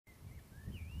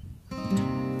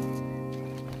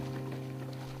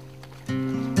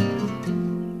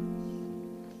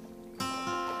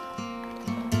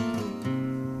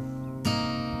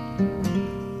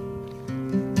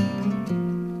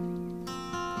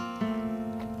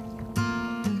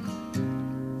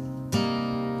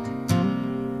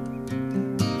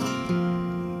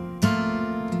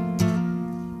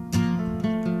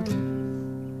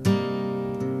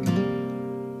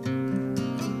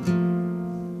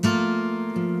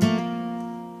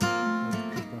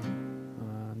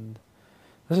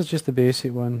This is just the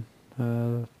basic one,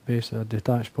 basic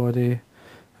detached body.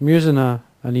 I'm using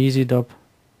an Easy Dub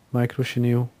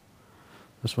Micro-Chenille.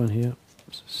 This one here.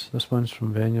 This one's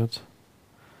from Vineyards.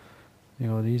 You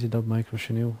know, the Easy Dub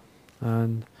Micro-Chenille.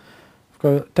 And I've got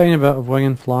a tiny bit of wing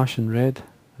and flash in red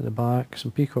at the back,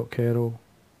 some Peacock Herl,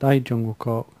 dyed jungle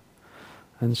cock,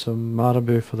 and some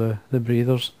Marabou for the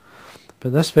breathers.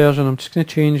 But this version I'm just going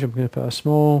to change. I'm going to put a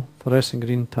small fluorescent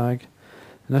green tag,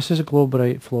 and this is a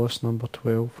Glo-Brite Floss number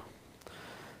 12.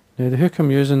 Now the hook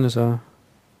I'm using is a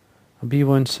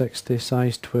B160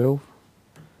 size 12,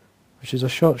 which is a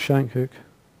short shank hook.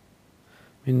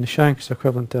 I mean, the shank is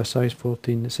equivalent to a size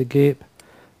 14, it's a gape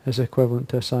is equivalent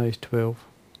to a size 12.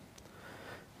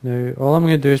 Now all I'm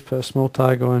going to do is put a small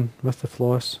tag on with the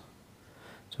floss.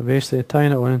 So basically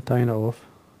tying it on and tying it off.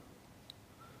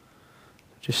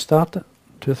 Just start it,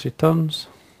 2 or 3 turns.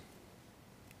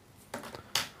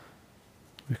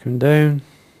 We come down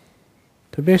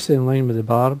to basically in line with the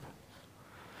barb.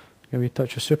 Give me a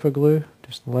touch of super glue,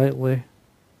 just lightly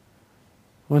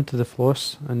onto the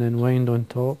floss and then wind on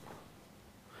top,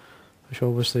 which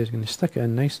obviously is going to stick it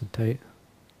in nice and tight.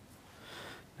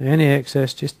 Now any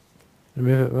excess, just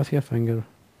remove it with your finger,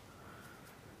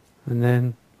 and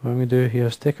then what I'm going to do here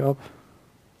is take it up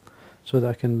so that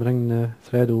I can bring the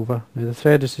thread over. Now the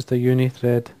thread is just a uni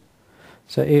thread,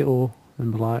 it's a 8/0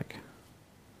 in black.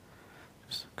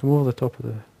 Just come over the top of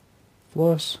the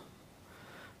floss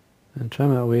and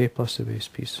trim it away plus the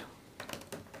waste piece.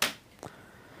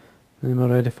 And then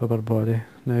we're ready for our body.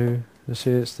 Now, as I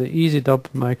say, it's the Easy Dub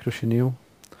Micro-Chenille.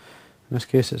 In this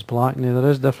case it's black. Now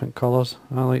there is different colours.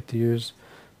 I like to use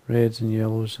reds and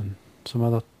yellows and some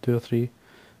other 2 or 3.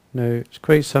 Now it's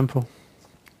quite simple.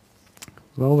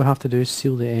 All we have to do is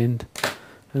seal the end,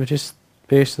 and we just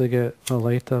basically get a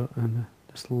lighter and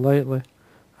just lightly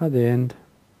at the end,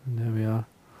 and there we are.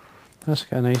 That's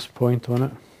got a nice point on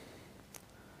it.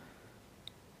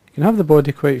 You can have the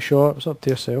body quite short, it's up to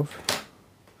yourself.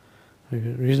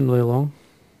 Reasonably long.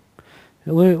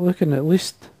 Looking at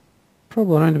least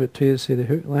probably around about say the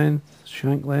hook length,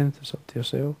 shank length, it's up to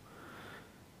yourself.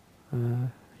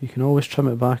 You can always trim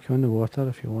it back on the water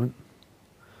if you want.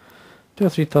 2 or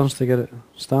 3 turns to get it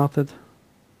started.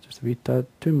 Just a wee tad,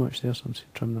 too much there, so I'm just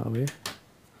going to trim that away.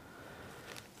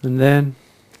 And then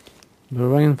the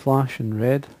wing and flash in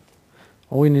red.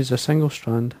 All you need is a single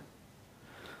strand.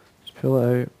 Just pull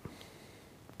it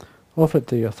out, off it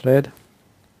to your thread,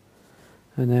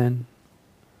 and then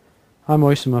I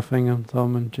moisten my finger and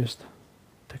thumb and just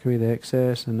take away the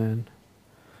excess, and then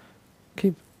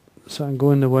keep something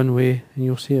going the one way, and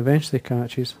you'll see it eventually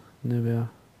catches. And there we are.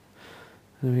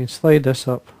 And we can slide this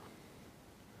up.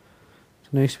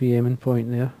 It's a nice wee aiming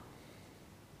point there.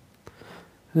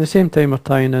 At the same time we're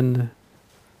tying in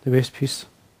the waist piece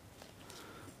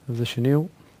of the chenille.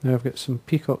 Now I've got some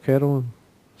Peacock Herl,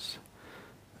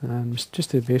 and it's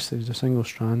just basically a single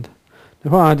strand.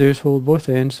 Now what I do is hold both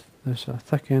ends, there's a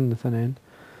thick end and a thin end,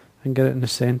 and get it in the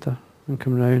centre and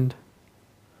come round.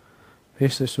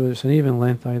 Basically so it's an even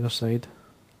length either side.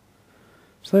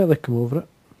 Slightly come over it.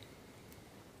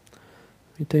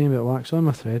 A tiny bit of wax on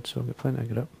my thread so I've got plenty of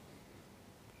grip.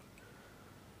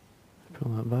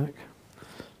 Pull that back.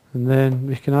 And then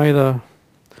we can either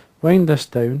wind this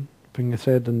down, bring the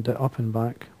thread up and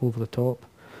back over the top,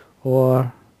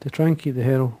 or to try and keep the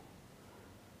herl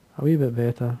a wee bit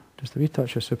better, just a wee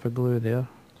touch of super glue there.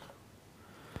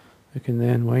 We can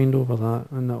then wind over that,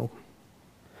 and that'll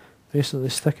basically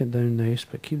stick it down nice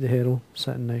but keep the herl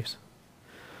sitting nice.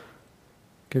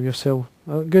 Give yourself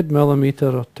a good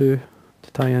millimetre or 2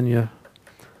 to tie in your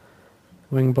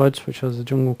wing buds, which is the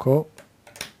jungle cock.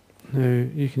 Now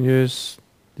you can use,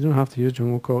 you don't have to use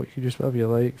jungle cock, you could use whatever you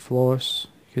like, floss,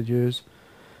 you could use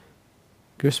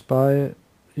goose by,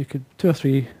 you could 2 or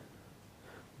 3,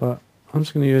 but I'm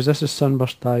just going to use, this is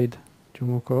Sunburst dyed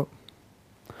jungle cock.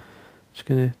 Just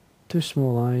going to, 2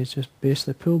 small eyes, just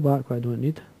basically pull back what I don't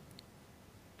need.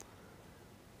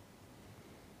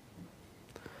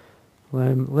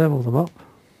 Level them up.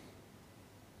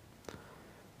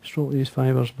 Stroke these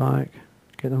fibres back,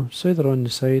 get them souther on the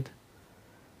side,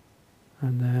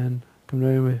 and then come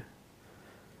round with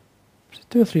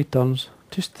 2 or 3 turns,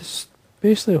 just to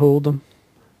basically hold them,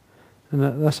 and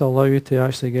this will allow you to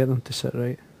actually get them to sit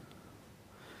right.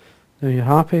 Now you're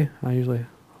happy, I usually,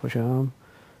 which I am,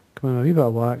 come in with a wee bit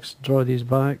of wax, draw these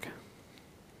back,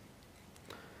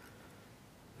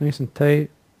 nice and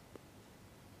tight,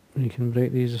 and you can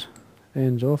break these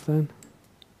ends off then.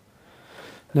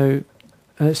 Now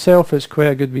in itself it's quite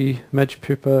a good wee Midge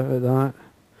Pupa at that.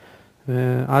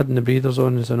 Adding the breathers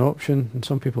on is an option, and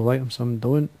some people like them, some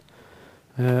don't.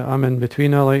 I'm in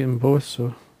between, I like them both,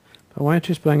 so But I want to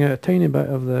just bring out a tiny bit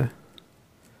of the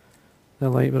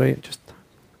Glo-Brite, just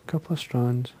a couple of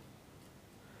strands.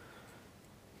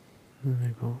 There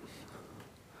we go.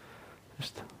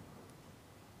 Just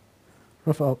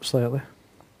rough it up slightly.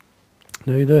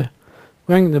 Now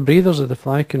the breathers of the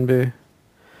fly can be,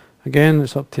 again,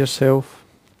 it's up to yourself.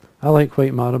 I like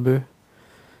white Marabou.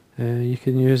 You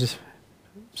can use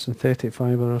synthetic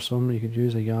fibre or something, you could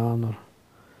use a yarn or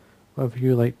whatever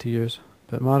you like to use.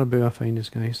 But Marabou I find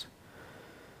is nice.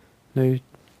 Now,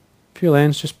 few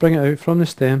ends, just bring it out from the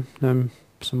stem. Now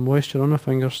some moisture on my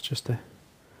fingers just to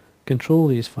control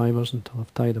these fibres until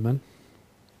I've tied them in.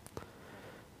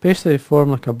 Basically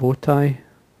form like a bow tie,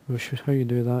 which is how you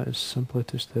do that is simply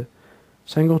just a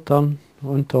single turn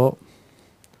on top,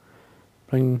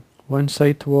 bring one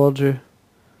side towards you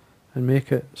and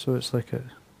make it so it's like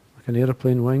an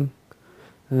aeroplane wing,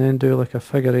 and then do like a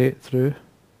figure 8 through.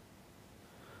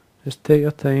 Just take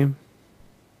your time.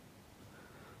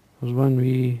 There's one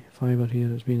wee fibre here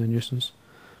that's been a nuisance.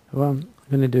 But what I'm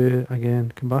going to do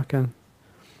again, come back in,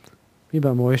 a wee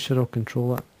bit of moisture will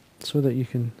control it so that you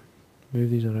can move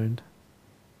these around.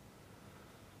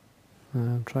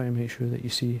 I'm trying to make sure that you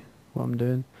see what I'm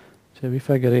doing. So we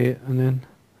figure 8 and then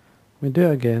we do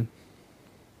it again.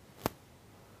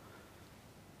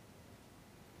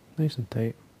 Nice and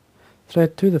tight.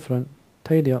 Thread to the front,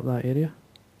 tidy up that area.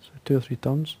 So 2 or 3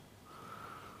 turns.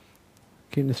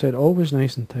 Keep the thread always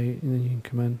nice and tight, and then you can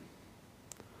come in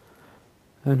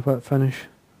and whip finish,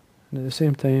 and at the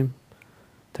same time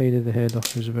tidy the head up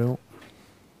as well.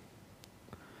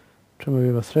 Trim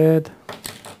away with thread.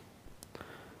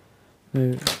 Now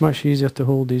it's much easier to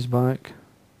hold these back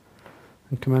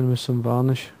and come in with some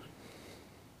varnish,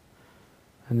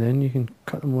 and then you can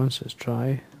cut them once it's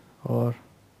dry, or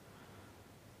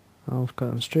I'll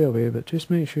cut them straight away, but just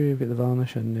make sure you get the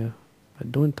varnish in there,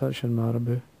 but don't touch your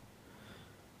Marabou.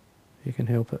 You can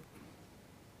help it.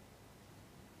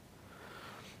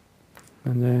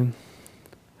 And then,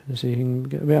 as you can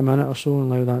get about a minute or so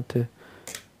and allow that to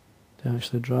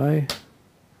actually dry,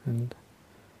 and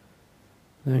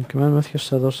then come in with your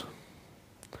scissors.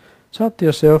 It's up to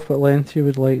yourself what length you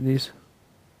would like these.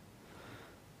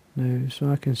 Now, so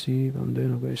I can see what I'm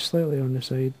doing, I've got it slightly on the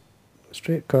side,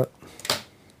 straight cut.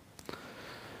 You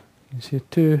can see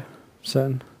 2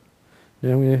 sitting.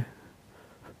 Now I'm going to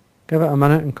give it a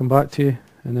minute and come back to you,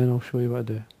 and then I'll show you what I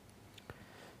do.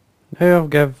 Now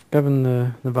I've given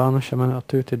the varnish a minute or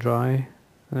 2 to dry.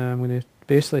 I'm going to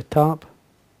basically tap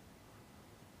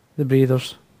the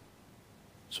breathers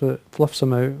so it fluffs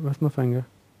them out with my finger,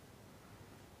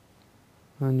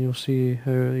 and you'll see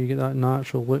how you get that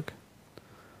natural look.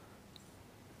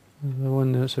 The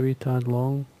one that's a wee tad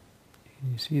long,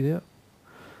 you see there.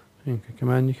 You can come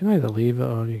in, you can either leave it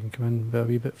or you can come in a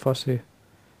wee bit fussy,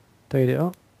 tidy it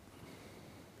up.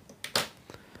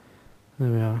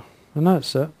 There we are, and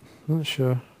that's it. That's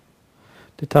your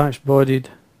detached bodied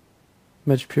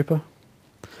Midge Pupa.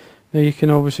 Now you can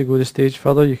obviously go the stage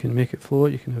further, you can make it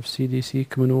float, you can have CDC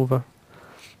coming over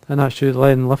and actually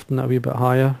then lifting it a wee bit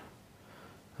higher,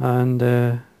 and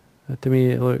to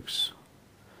me it looks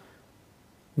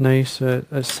nice.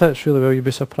 It sits really well. You'll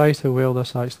be surprised how well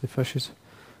this actually fishes.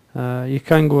 You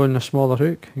can go in a smaller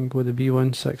hook, you can go the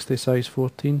B160 size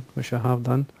 14, which I have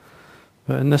done.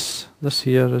 But in this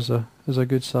here is a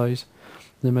good size.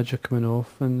 The midge are coming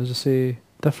off, and as I say,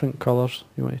 different colours.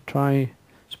 You want to try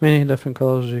as many different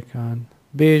colours as you can.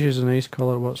 Beige is a nice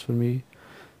colour, works for me.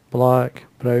 Black,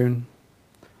 brown.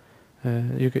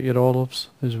 You get your olives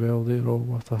as well. They're all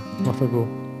worth a go.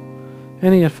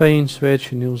 Any of your fine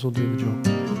Micro-Chenilles will do the job.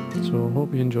 So I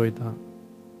hope you enjoyed that.